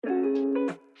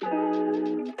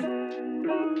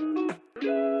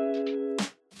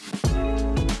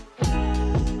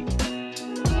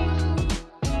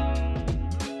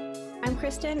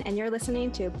Kristen, and you're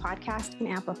listening to Podcast and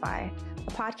Amplify,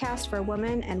 a podcast for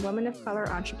women and women of color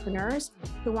entrepreneurs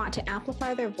who want to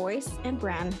amplify their voice and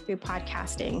brand through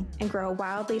podcasting and grow a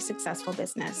wildly successful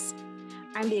business.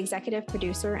 I'm the executive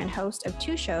producer and host of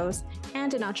 2 shows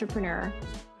and an entrepreneur,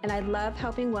 and I love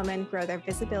helping women grow their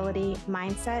visibility,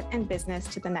 mindset, and business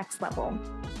to the next level.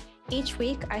 Each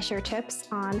week, I share tips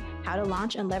on how to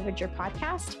launch and leverage your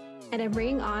podcast, and I'm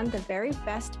bringing on the very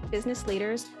best business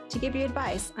leaders to give you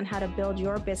advice on how to build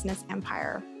your business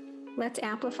empire. Let's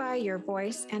amplify your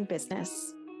voice and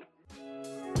business.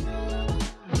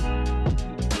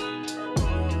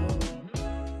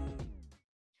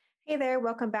 Hey there,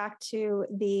 welcome back to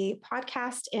the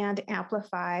Podcast and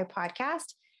Amplify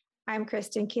podcast. I'm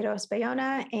Kristen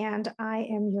Quiroz-Bayona, and I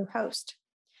am your host.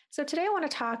 So today I want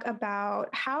to talk about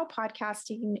how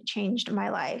podcasting changed my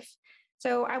life.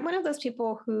 So I'm one of those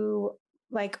people who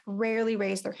rarely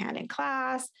raise their hand in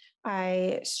class.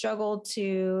 I struggled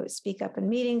to speak up in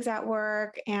meetings at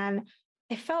work, and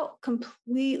I felt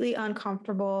completely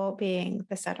uncomfortable being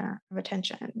the center of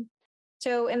attention.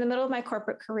 So in the middle of my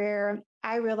corporate career,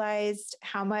 I realized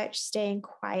how much staying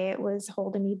quiet was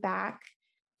holding me back,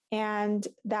 and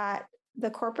that the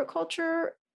corporate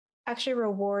culture actually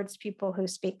rewards people who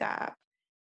speak up.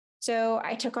 So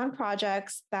I took on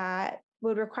projects that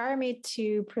would require me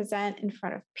to present in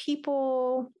front of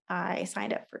people. I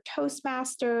signed up for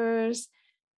Toastmasters,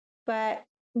 but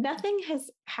nothing has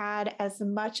had as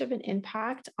much of an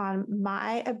impact on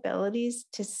my abilities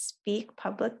to speak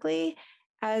publicly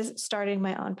as starting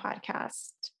my own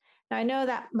podcast. Now, I know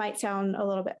that might sound a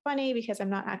little bit funny because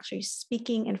I'm not actually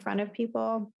speaking in front of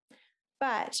people,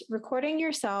 but recording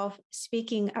yourself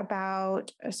speaking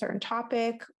about a certain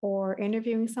topic or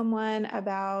interviewing someone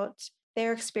about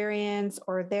their experience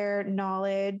or their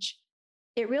knowledge,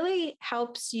 it really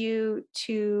helps you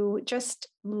to just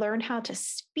learn how to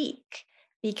speak,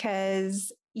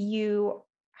 because you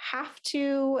have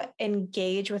to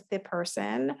engage with the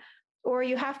person, or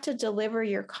you have to deliver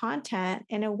your content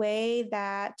in a way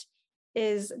that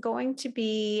is going to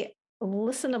be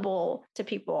listenable to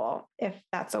people, if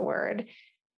that's a word.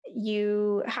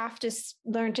 You have to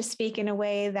learn to speak in a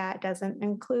way that doesn't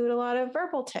include a lot of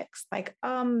verbal tics like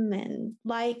and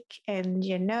like and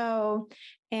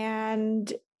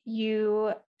and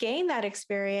you gain that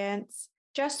experience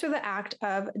just through the act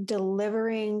of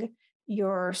delivering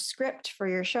your script for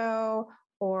your show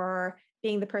or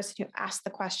being the person who asks the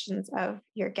questions of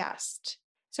your guest.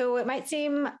 So it might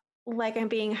seem like I'm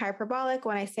being hyperbolic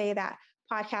when I say that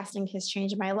podcasting has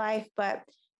changed my life, but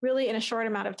really in a short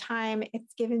amount of time,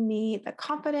 it's given me the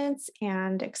confidence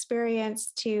and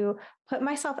experience to put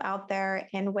myself out there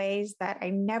in ways that I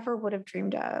never would have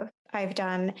dreamed of. I've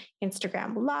done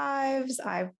Instagram lives,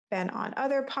 I've been on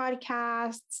other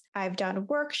podcasts, I've done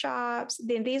workshops.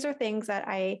 These are things that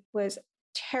I was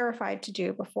terrified to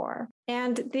do before.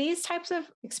 And these types of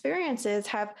experiences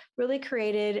have really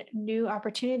created new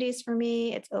opportunities for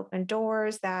me. It's opened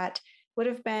doors that would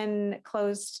have been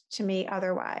closed to me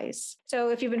otherwise. So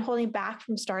if you've been holding back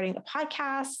from starting a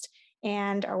podcast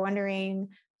and are wondering,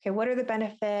 okay, what are the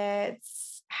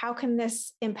benefits? How can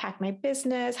this impact my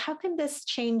business? How can this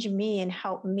change me and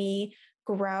help me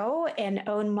grow and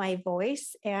own my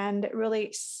voice and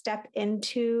really step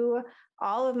into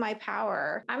all of my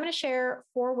power? I'm going to share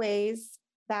 4 ways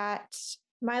that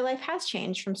my life has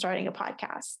changed from starting a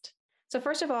podcast. So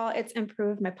first of all, it's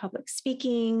improved my public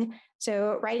speaking.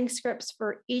 So writing scripts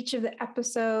for each of the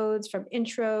episodes, from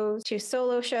intros to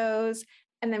solo shows,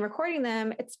 and then recording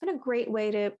them, it's been a great way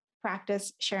to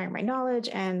practice sharing my knowledge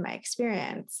and my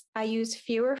experience. I use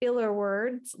fewer filler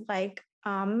words like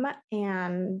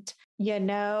and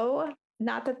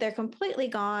not that they're completely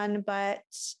gone, but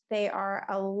they are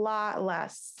a lot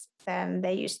less than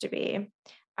they used to be.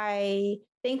 I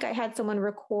think I had someone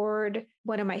record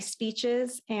one of my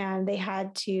speeches and they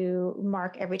had to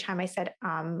mark every time I said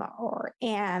or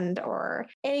and or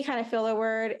any kind of filler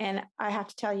word. And I have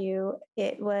to tell you,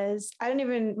 I don't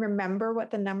even remember what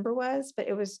the number was, but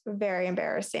it was very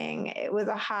embarrassing. It was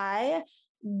a high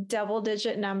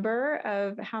double-digit number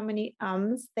of how many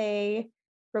they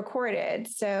recorded.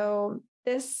 So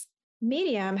this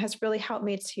medium has really helped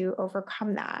me to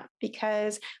overcome that,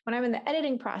 because when I'm in the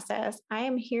editing process, I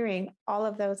am hearing all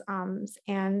of those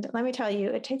and let me tell you,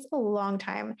 it takes a long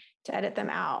time to edit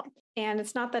them out. And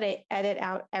it's not that I edit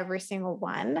out every single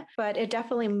one, but it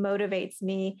definitely motivates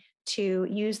me to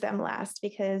use them less,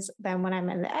 because then when I'm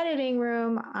in the editing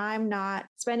room, I'm not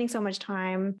spending so much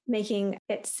time making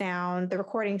the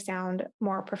recording sound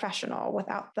more professional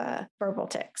without the verbal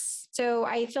tics. So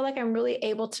I feel like I'm really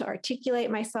able to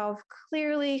articulate myself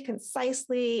clearly,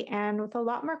 concisely, and with a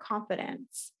lot more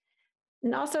confidence.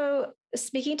 And also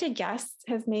speaking to guests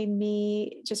has made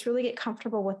me just really get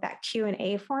comfortable with that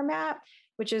Q&A format,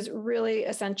 which is really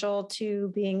essential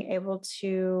to being able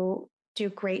to do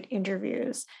great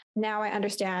interviews. Now I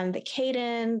understand the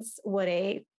cadence, what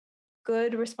a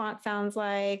good response sounds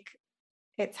like.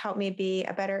 It's helped me be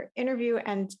a better interview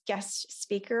and guest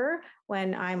speaker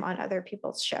when I'm on other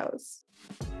people's shows.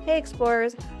 Hey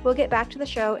explorers, we'll get back to the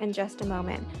show in just a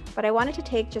moment, but I wanted to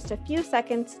take just a few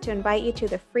seconds to invite you to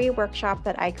the free workshop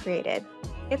that I created.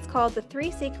 It's called The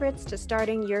 3 Secrets to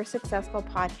Starting Your Successful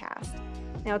Podcast.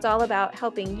 Now it's all about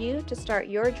helping you to start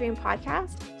your dream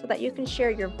podcast so that you can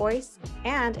share your voice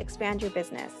and expand your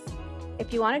business.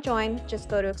 If you want to join, just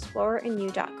go to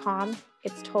exploreryou.com.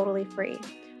 It's totally free.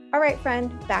 All right,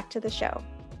 friend, back to the show.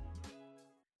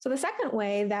 So the second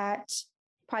way that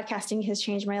podcasting has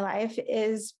changed my life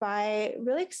is by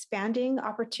really expanding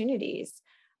opportunities.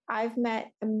 I've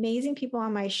met amazing people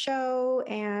on my show,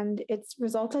 and it's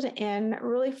resulted in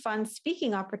really fun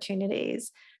speaking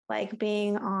opportunities, like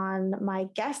being on my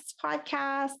guests'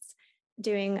 podcasts,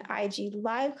 doing IG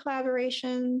live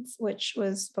collaborations, which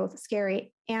was both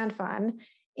scary and fun,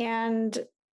 and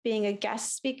being a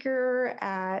guest speaker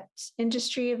at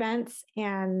industry events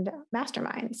and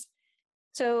masterminds.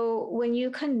 So when you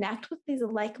connect with these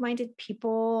like-minded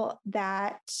people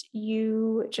that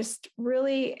you just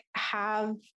really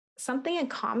have something in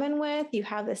common with, you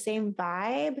have the same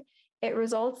vibe, it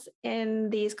results in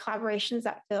these collaborations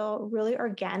that feel really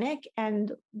organic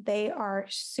and they are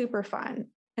super fun.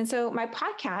 And so my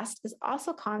podcast is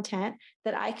also content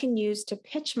that I can use to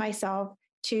pitch myself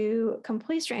to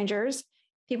complete strangers,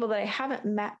 people that I haven't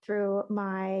met through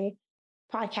my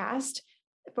podcast,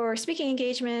 for speaking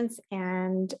engagements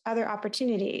and other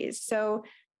opportunities. So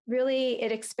really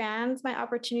it expands my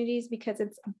opportunities because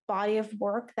it's a body of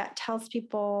work that tells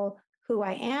people who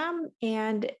I am,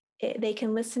 and they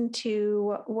can listen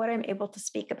to what I'm able to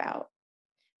speak about.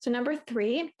 So number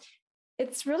 3,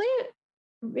 it's really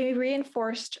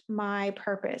reinforced my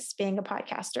purpose being a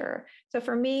podcaster. So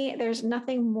for me, there's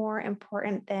nothing more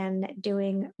important than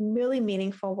doing really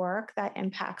meaningful work that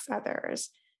impacts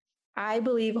others. I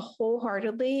believe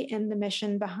wholeheartedly in the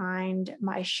mission behind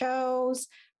my shows,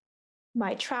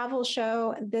 my travel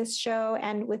show, this show,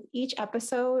 and with each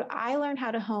episode, I learn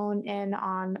how to hone in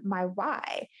on my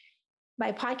why.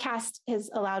 My podcast has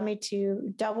allowed me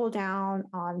to double down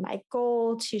on my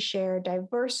goal to share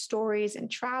diverse stories in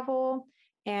travel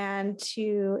and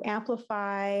to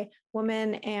amplify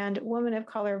women and women of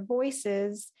color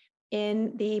voices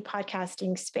in the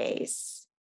podcasting space.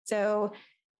 So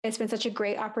it's been such a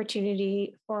great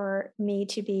opportunity for me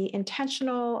to be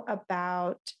intentional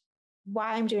about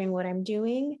why I'm doing what I'm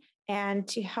doing and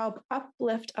to help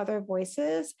uplift other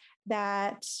voices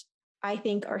that I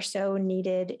think are so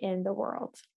needed in the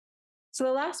world. So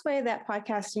the last way that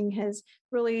podcasting has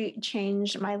really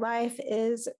changed my life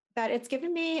is that it's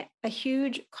given me a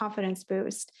huge confidence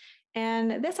boost.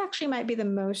 And this actually might be the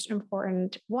most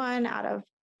important one out of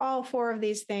all 4 of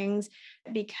these things,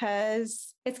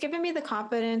 because it's given me the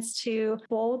confidence to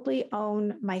boldly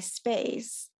own my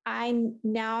space. I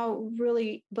now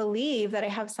really believe that I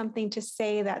have something to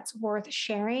say that's worth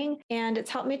sharing, and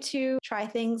it's helped me to try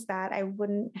things that I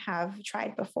wouldn't have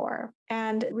tried before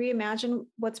and reimagine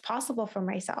what's possible for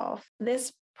myself.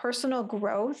 This personal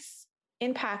growth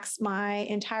impacts my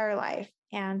entire life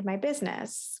and my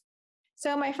business.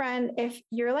 So, my friend, if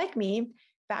you're like me,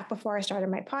 back before I started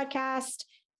my podcast,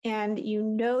 and you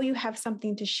know you have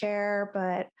something to share,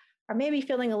 but are maybe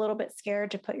feeling a little bit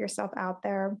scared to put yourself out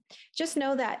there, just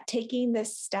know that taking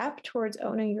this step towards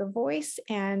owning your voice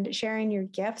and sharing your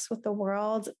gifts with the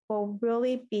world will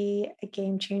really be a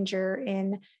game changer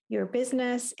in your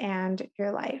business and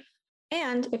your life.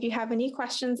 And if you have any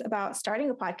questions about starting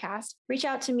a podcast, reach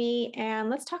out to me and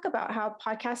let's talk about how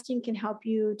podcasting can help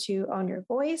you to own your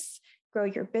voice, grow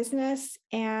your business,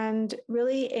 and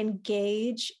really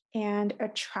engage and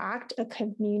attract a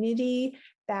community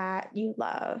that you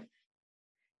love.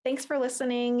 Thanks for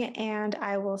listening, and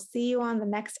I will see you on the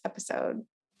next episode.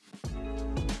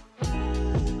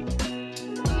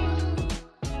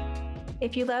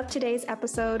 If you loved today's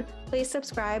episode, please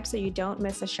subscribe so you don't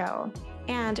miss a show.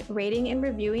 And rating and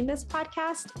reviewing this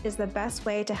podcast is the best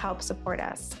way to help support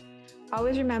us.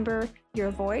 Always remember,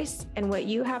 your voice and what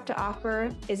you have to offer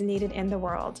is needed in the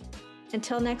world.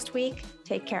 Until next week,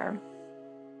 take care.